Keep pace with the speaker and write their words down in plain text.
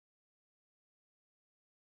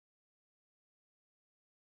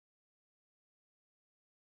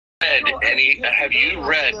have you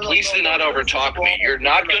read, please do not overtalk me. You're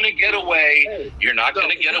not going to get away. You're not going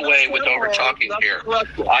to get away with overtalking here.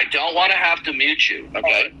 I don't want to have to mute you.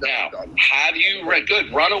 Okay. Now, have you read?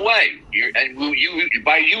 Good. Run away.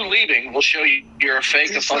 By you leaving, we'll show you you're a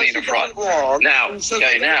fake, a phony in the front. Now,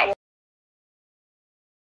 okay. Now,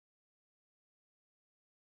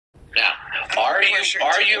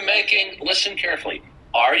 are you making? Listen carefully.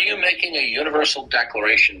 Are you making a universal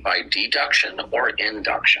declaration by deduction or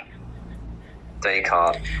induction?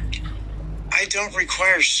 Descartes. I don't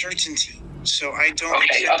require certainty, so I don't.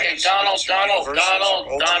 Okay, Donald,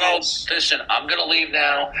 listen, I'm going to leave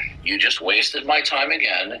now. You just wasted my time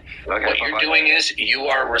again. Okay, what you're doing is you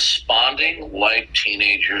are responding like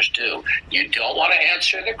teenagers do. You don't want to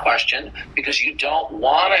answer the question because you don't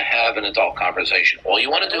want to have an adult conversation. All you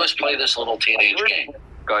want to do is play this little teenage game.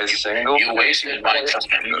 Guys, single. You wasted my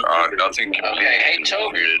time. Nothing. Okay, hey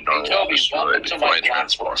Toby, welcome to my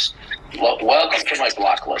block list. Welcome to my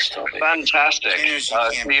block list, Toby. Fantastic.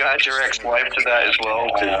 You add your ex-wife to that as well,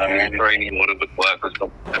 to training a little bit work or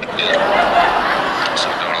something. So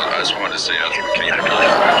Donald, I just wanted to say, can you